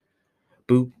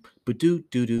Boop, ba-doo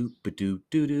doo doo, ba-doo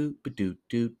doo doo, ba-doo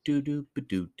doo doo doo,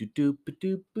 ba-doo doo doo,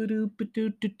 ba-doo ba-doo, ba-doo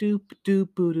doo doo, ba-doo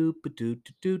ba-doo, ba-doo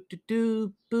doo doo doo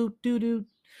doo, boo doo doo.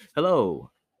 Hello,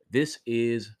 this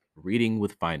is Reading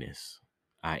with Finest.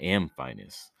 I am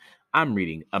Finest. I'm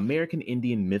reading American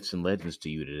Indian Myths and Legends to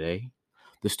you today.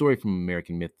 The story from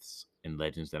American Myths and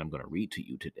Legends that I'm going to read to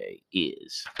you today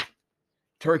is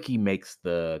Turkey makes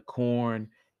the corn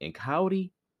and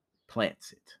Coyote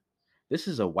plants it. This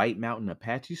is a White Mountain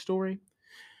Apache story.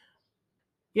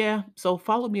 Yeah, so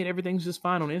follow me and everything's just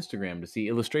fine on Instagram to see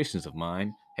illustrations of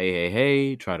mine. Hey, hey,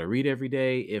 hey, try to read every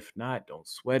day. If not, don't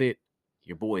sweat it.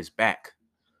 Your boy's back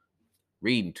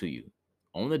reading to you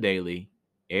on the daily,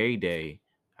 every day.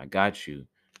 I got you.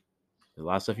 There's a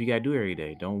lot of stuff you got to do every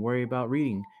day. Don't worry about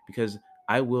reading because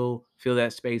I will fill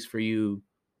that space for you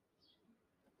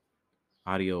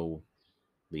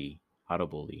audibly,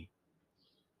 audibly,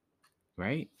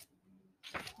 right?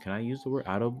 Can I use the word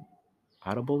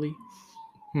audibly?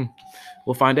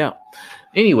 We'll find out.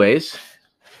 Anyways,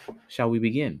 shall we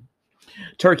begin?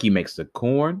 Turkey makes the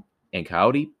corn and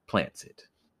Coyote plants it.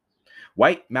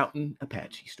 White Mountain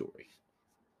Apache story.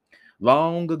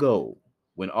 Long ago,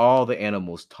 when all the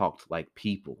animals talked like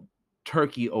people,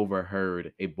 Turkey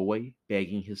overheard a boy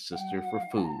begging his sister for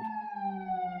food.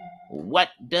 "What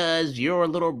does your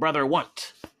little brother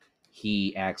want?"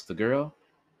 he asked the girl.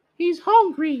 "He's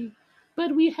hungry,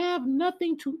 but we have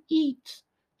nothing to eat,"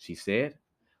 she said.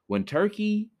 When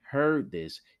Turkey heard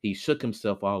this, he shook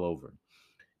himself all over.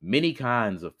 Many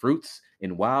kinds of fruits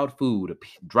and wild food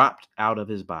dropped out of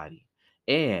his body,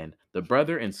 and the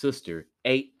brother and sister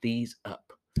ate these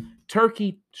up.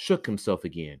 Turkey shook himself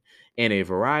again, and a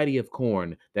variety of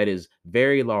corn that is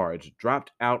very large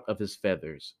dropped out of his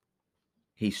feathers.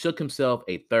 He shook himself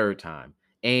a third time,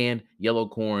 and yellow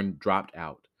corn dropped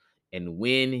out. And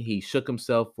when he shook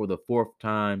himself for the fourth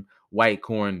time, white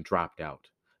corn dropped out.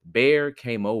 Bear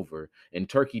came over, and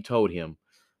Turkey told him,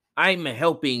 "I'm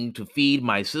helping to feed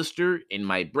my sister and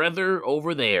my brother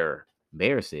over there."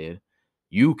 Bear said,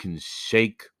 "You can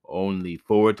shake only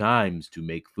 4 times to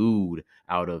make food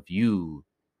out of you,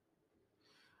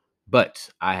 but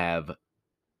I have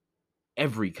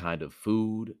every kind of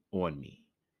food on me,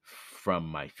 from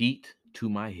my feet to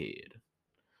my head."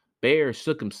 Bear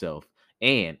shook himself,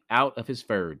 and out of his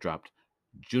fur dropped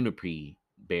juniper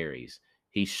berries.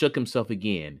 He shook himself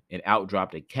again, and out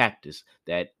dropped a cactus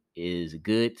that is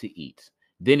good to eat.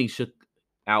 Then he shook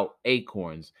out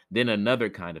acorns, then another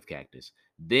kind of cactus,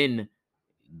 then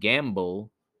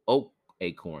gamble oak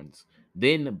acorns,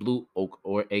 then blue oak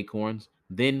or acorns,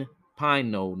 then pine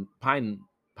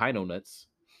nuts,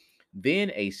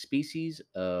 then a species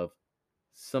of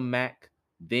sumac,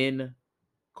 then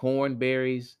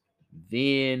cornberries,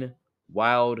 then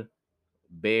wild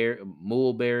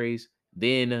mulberries,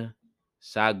 then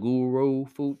saguro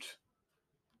fruit.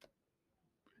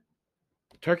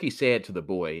 Turkey said to the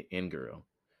boy and girl,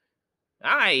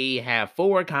 "I have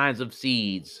 4 kinds of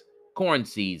seeds, corn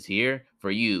seeds here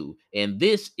for you, and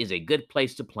this is a good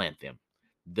place to plant them."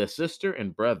 The sister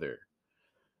and brother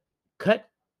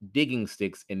cut digging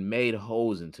sticks and made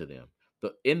holes into them.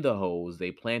 In the holes,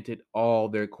 they planted all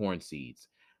their corn seeds.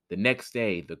 The next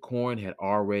day, the corn had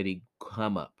already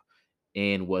come up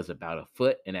and was about a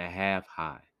foot and a half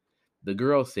high. The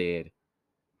girl said,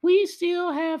 "We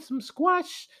still have some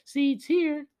squash seeds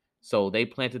here." So they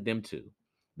planted them too.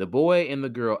 The boy and the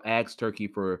girl asked Turkey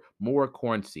for more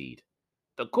corn seed.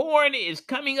 "The corn is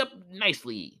coming up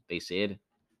nicely," they said.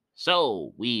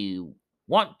 "So we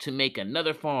want to make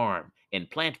another farm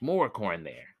and plant more corn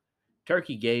there."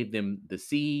 Turkey gave them the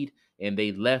seed, and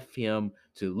they left him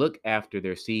to look after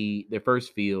their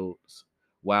first fields,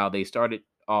 while they started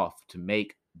off to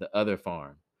make the other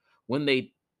farm. When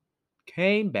they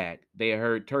came back, they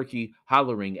heard Turkey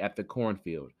hollering at the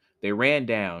cornfield. They ran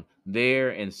down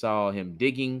there and saw him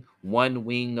digging one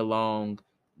wing along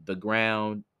the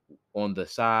ground on the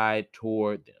side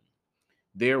toward them.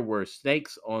 There were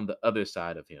snakes on the other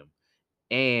side of him,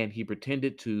 and he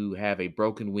pretended to have a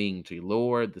broken wing to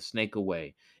lure the snake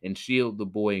away and shield the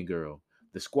boy and girl.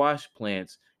 The squash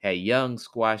plants had young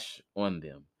squash on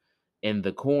them, and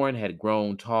the corn had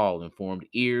grown tall and formed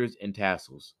ears and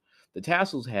tassels. The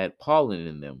tassels had pollen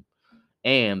in them,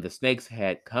 and the snakes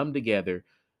had come together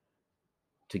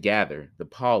to gather the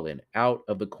pollen out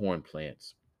of the corn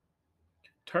plants.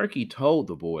 Turkey told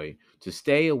the boy to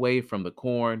stay away from the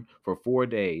corn for 4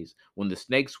 days. When the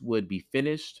snakes would be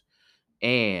finished,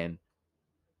 and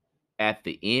at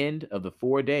the end of the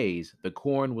 4 days, the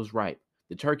corn was ripe.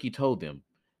 The turkey told them,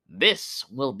 "This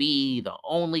will be the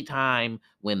only time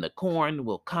when the corn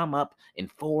will come up in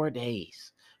 4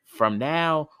 days. From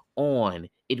now on,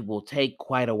 It will take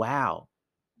quite a while.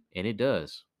 And it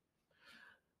does.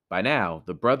 By now,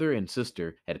 the brother and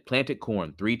sister had planted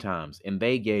corn 3 times, and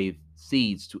they gave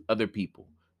seeds to other people.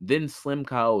 Then Slim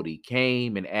Coyote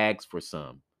came and asked for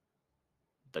some.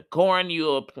 The corn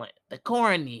you plant, the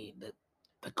corn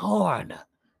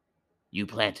you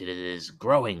planted is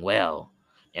growing well,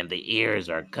 and the ears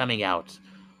are coming out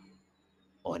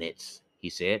on it, he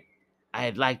said.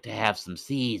 I'd like to have some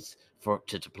seeds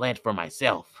to plant for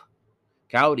myself.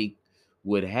 Coyote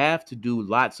would have to do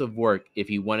lots of work if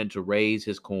he wanted to raise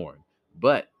his corn,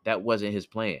 but that wasn't his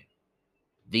plan.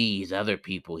 These other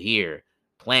people here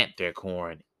plant their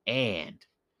corn, and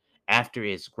after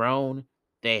it's grown,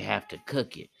 they have to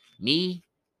cook it. Me,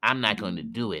 I'm not going to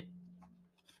do it.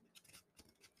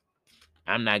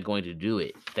 I'm not going to do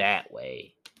it that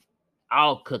way.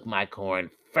 I'll cook my corn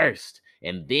first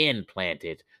and then plant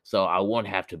it so I won't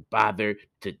have to bother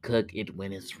to cook it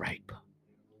when it's ripe.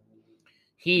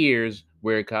 Here's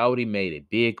where Coyote made a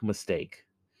big mistake.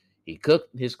 He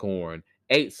cooked his corn,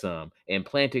 ate some, and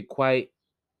planted quite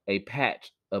a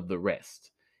patch of the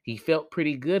rest. He felt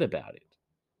pretty good about it.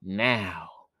 Now,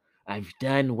 I've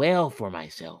done well for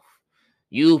myself.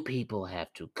 You people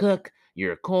have to cook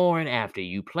your corn after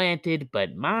you plant it,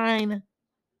 but mine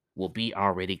will be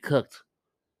already cooked,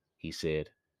 he said.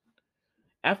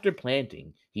 After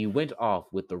planting, he went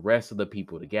off with the rest of the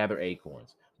people to gather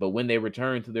acorns. But when they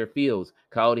returned to their fields,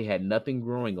 Coyote had nothing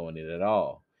growing on it at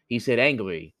all. He said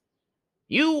angrily,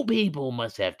 You people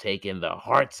must have taken the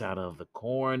hearts out of the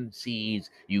corn seeds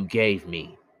you gave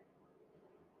me.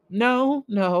 No,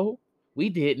 no, we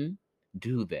didn't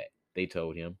do that, they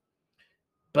told him.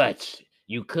 But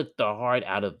you cooked the heart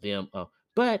out of them.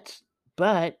 But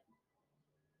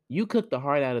you cooked the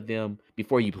heart out of them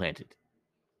before you planted.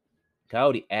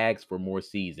 Coyote asked for more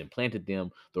seeds and planted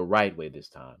them the right way this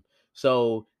time.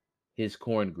 So his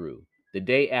corn grew. The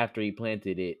day after he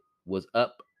planted it was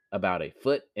up about 1.5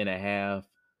 feet.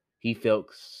 He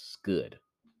felt good.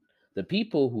 The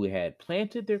people who had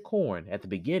planted their corn at the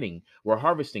beginning were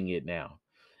harvesting it now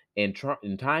and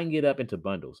tying it up into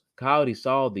bundles. Coyote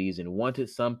saw these and wanted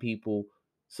some.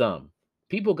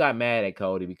 People got mad at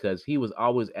Coyote because he was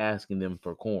always asking them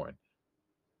for corn.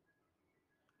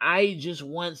 I just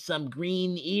want some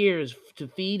green ears to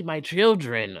feed my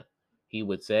children, he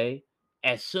would say.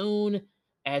 As soon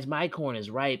as my corn is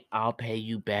ripe, I'll pay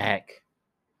you back.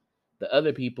 The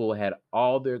other people had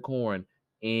all their corn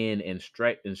in and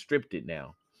stripped it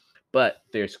now, but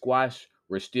their squash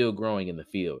were still growing in the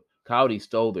field. Coyote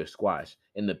stole their squash,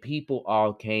 and the people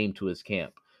all came to his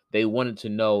camp. They wanted to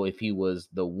know if he was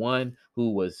the one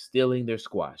who was stealing their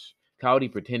squash. Coyote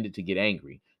pretended to get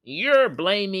angry.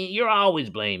 You're always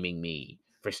blaming me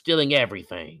for stealing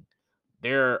everything.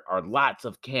 There are lots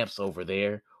of camps over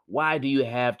there. Why do you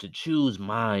have to choose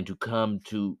mine to come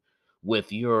to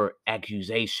with your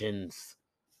accusations?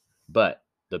 But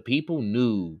the people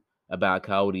knew about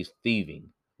Coyote's thieving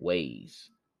ways.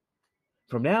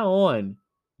 From now on,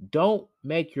 don't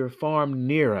make your farm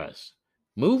near us.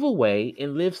 Move away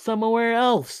and live somewhere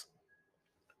else,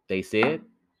 they said.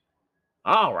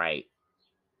 All right,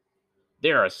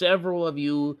 there are several of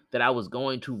you that I was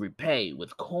going to repay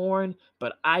with corn,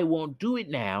 but I won't do it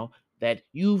now that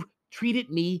you've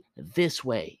treated me this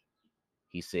way,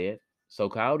 he said. So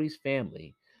Coyote's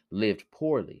family lived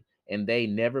poorly, and they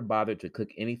never bothered to cook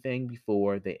anything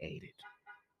before they ate it.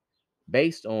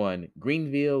 Based on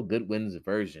Greenville Goodwin's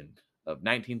version of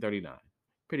 1939.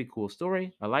 Pretty cool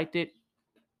story. I liked it.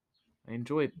 I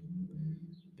enjoyed.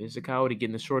 There's a Coyote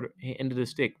getting the short end of the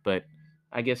stick, but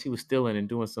I guess he was stealing and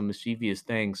doing some mischievous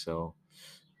things. So,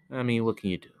 I mean, what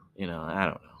can you do? I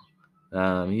don't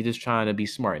know. He's just trying to be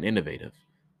smart and innovative.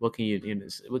 What can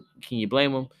you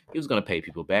blame him? He was going to pay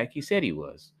people back. He said he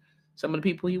was. Some of the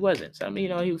people he wasn't. Some, he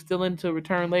was still in to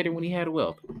return later when he had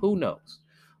wealth. Who knows?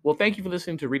 Well, thank you for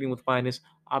listening to Reading with Finest.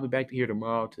 I'll be back here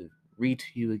tomorrow to read to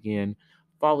you again.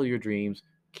 Follow your dreams.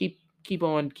 Keep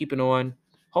on keeping on.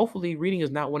 Hopefully, reading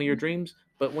is not one of your dreams,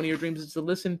 but one of your dreams is to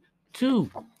listen to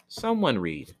someone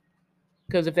read.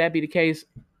 Because if that be the case,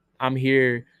 I'm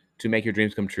here to make your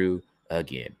dreams come true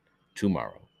again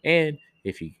tomorrow. And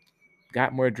if you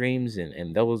got more dreams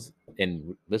and those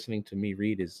and listening to me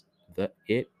read is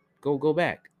go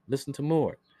back. Listen to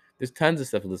more. There's tons of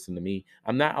stuff to listen to me.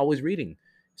 I'm not always reading.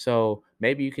 So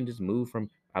maybe you can just move from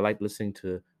I like listening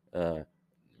to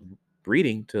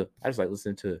reading to I just like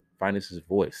listening to Finest's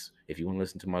voice. If you want to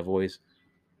listen to my voice,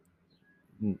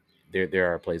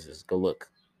 there are places. Go look.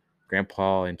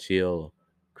 Grandpa and Chill,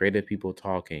 Creative People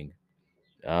Talking.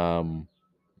 Um,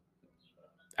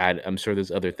 I'm sure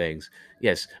there's other things.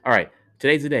 Yes. All right.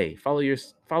 Today's the day. Follow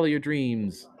your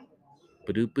dreams.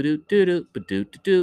 Ba-doop, ba-doop, doo-doop, ba-doop, doo-doop.